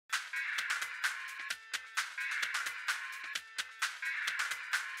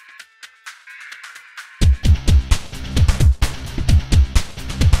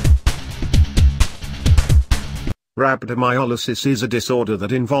Rhabdomyolysis is a disorder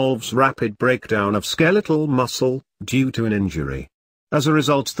that involves rapid breakdown of skeletal muscle, due to an injury. As a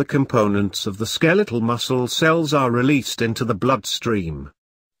result, the components of the skeletal muscle cells are released into the bloodstream.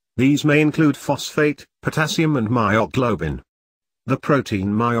 These may include phosphate, potassium and myoglobin. The protein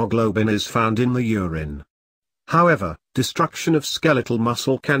myoglobin is found in the urine. However, destruction of skeletal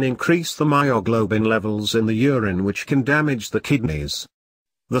muscle can increase the myoglobin levels in the urine, which can damage the kidneys.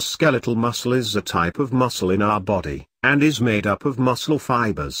 The skeletal muscle is a type of muscle in our body, and is made up of muscle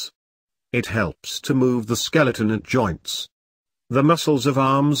fibers. It helps to move the skeleton and joints. The muscles of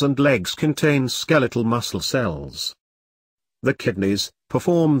arms and legs contain skeletal muscle cells. The kidneys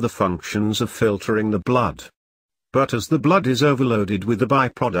perform the functions of filtering the blood. But as the blood is overloaded with the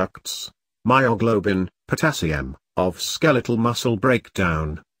byproducts, myoglobin, potassium, of skeletal muscle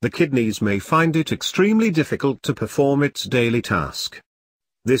breakdown, the kidneys may find it extremely difficult to perform its daily task.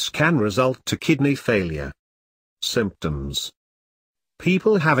 This can result to kidney failure. Symptoms: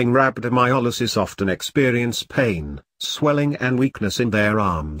 people having rhabdomyolysis often experience pain, swelling and weakness in their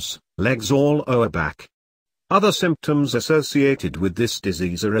arms, legs or lower back. Other symptoms associated with this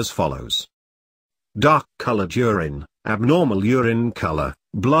disease are as follows. Dark-colored urine, abnormal urine color,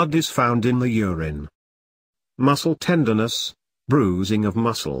 blood is found in the urine. Muscle tenderness, bruising of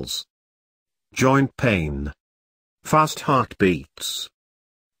muscles. Joint pain. Fast heartbeats.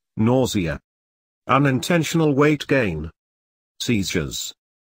 Nausea. Unintentional weight gain. Seizures.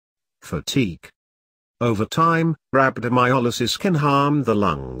 Fatigue. Over time, rhabdomyolysis can harm the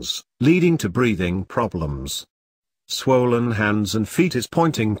lungs, leading to breathing problems. Swollen hands and feet is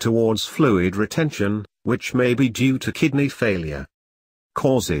pointing towards fluid retention, which may be due to kidney failure.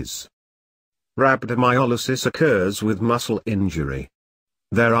 Causes: rhabdomyolysis occurs with muscle injury.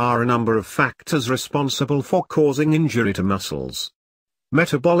 There are a number of factors responsible for causing injury to muscles.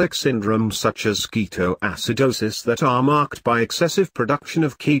 Metabolic syndromes such as ketoacidosis that are marked by excessive production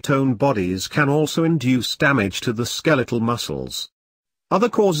of ketone bodies can also induce damage to the skeletal muscles. Other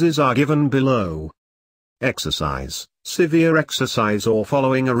causes are given below. Exercise, severe exercise or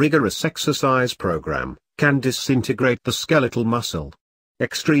following a rigorous exercise program, can disintegrate the skeletal muscle.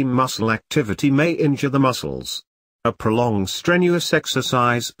 Extreme muscle activity may injure the muscles. A prolonged strenuous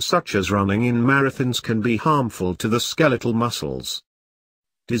exercise such as running in marathons can be harmful to the skeletal muscles.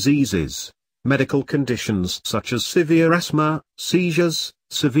 Diseases, medical conditions such as severe asthma, seizures,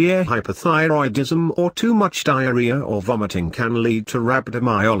 severe hypothyroidism or too much diarrhea or vomiting can lead to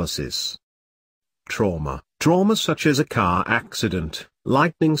rhabdomyolysis. Trauma such as a car accident,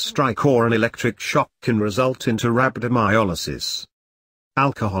 lightning strike or an electric shock can result into rhabdomyolysis.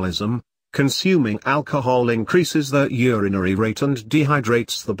 Alcoholism, consuming alcohol increases the urinary rate and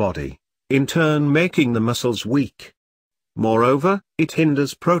dehydrates the body, in turn making the muscles weak. Moreover, it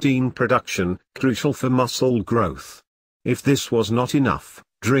hinders protein production, crucial for muscle growth. If this was not enough,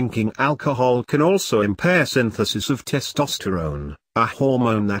 drinking alcohol can also impair synthesis of testosterone, a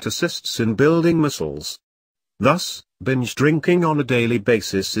hormone that assists in building muscles. Thus, binge drinking on a daily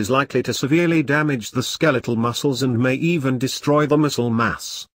basis is likely to severely damage the skeletal muscles and may even destroy the muscle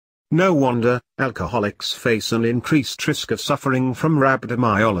mass. No wonder, alcoholics face an increased risk of suffering from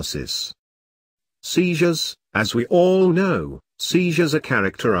rhabdomyolysis. Seizures. As we all know, seizures are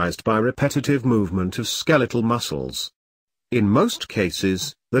characterized by repetitive movement of skeletal muscles. In most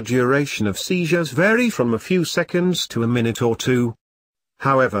cases, the duration of seizures vary from a few seconds to a minute or two.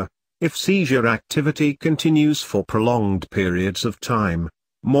 However, if seizure activity continues for prolonged periods of time,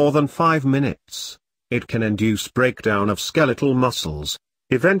 more than 5 minutes, it can induce breakdown of skeletal muscles,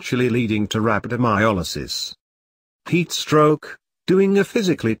 eventually leading to rhabdomyolysis. Heat stroke. Doing a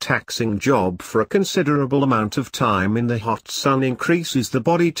physically taxing job for a considerable amount of time in the hot sun increases the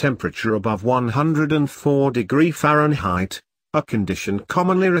body temperature above 104 degrees Fahrenheit, a condition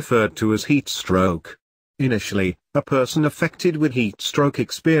commonly referred to as heat stroke. Initially, a person affected with heat stroke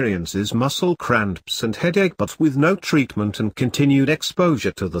experiences muscle cramps and headache, but with no treatment and continued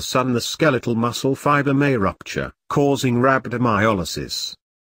exposure to the sun, the skeletal muscle fiber may rupture, causing rhabdomyolysis.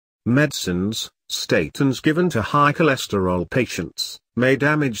 Medicines, statins given to high cholesterol patients, may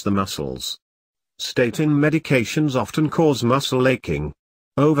damage the muscles. Statin medications often cause muscle aching.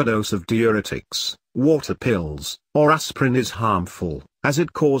 Overdose of diuretics, water pills, or aspirin is harmful, as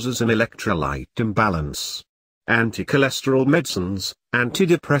it causes an electrolyte imbalance. Anti-cholesterol medicines,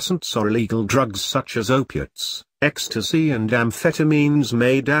 antidepressants or illegal drugs such as opiates, ecstasy and amphetamines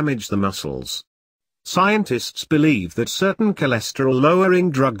may damage the muscles. Scientists believe that certain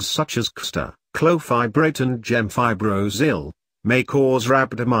cholesterol-lowering drugs such as CSTA, clofibrate and gemfibrozil, may cause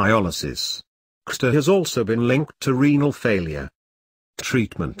rhabdomyolysis. CSTA has also been linked to renal failure.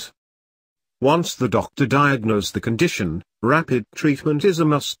 Treatment. Once the doctor diagnoses the condition, rapid treatment is a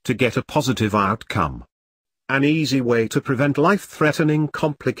must to get a positive outcome. An easy way to prevent life-threatening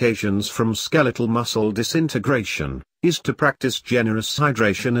complications from skeletal muscle disintegration is to practice generous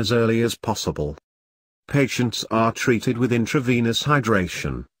hydration as early as possible. Patients are treated with intravenous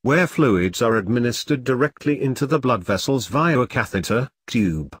hydration, where fluids are administered directly into the blood vessels via a catheter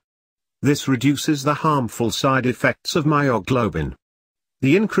tube. This reduces the harmful side effects of myoglobin.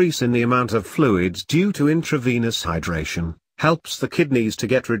 The increase in the amount of fluids due to intravenous hydration helps the kidneys to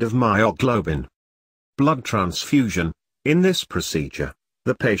get rid of myoglobin. Blood transfusion. In this procedure,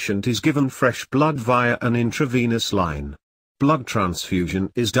 the patient is given fresh blood via an intravenous line. Blood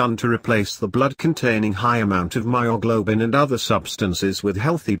transfusion is done to replace the blood containing high amount of myoglobin and other substances with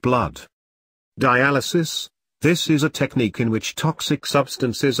healthy blood. Dialysis. This is a technique in which toxic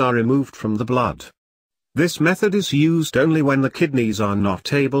substances are removed from the blood. This method is used only when the kidneys are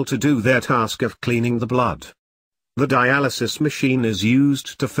not able to do their task of cleaning the blood. The dialysis machine is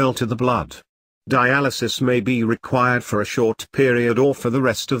used to filter the blood. Dialysis may be required for a short period or for the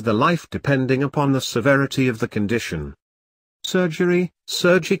rest of the life depending upon the severity of the condition. Surgery.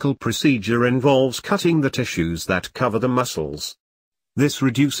 Surgical procedure involves cutting the tissues that cover the muscles. This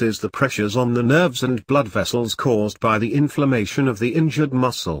reduces the pressures on the nerves and blood vessels caused by the inflammation of the injured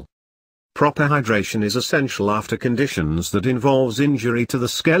muscle. Proper hydration is essential after conditions that involves injury to the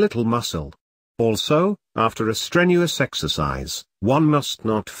skeletal muscle. Also, after a strenuous exercise, one must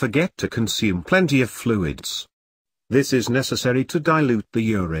not forget to consume plenty of fluids. This is necessary to dilute the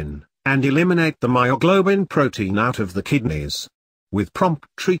urine and eliminate the myoglobin protein out of the kidneys. With prompt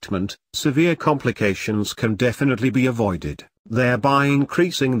treatment, severe complications can definitely be avoided, thereby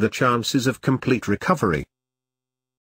increasing the chances of complete recovery.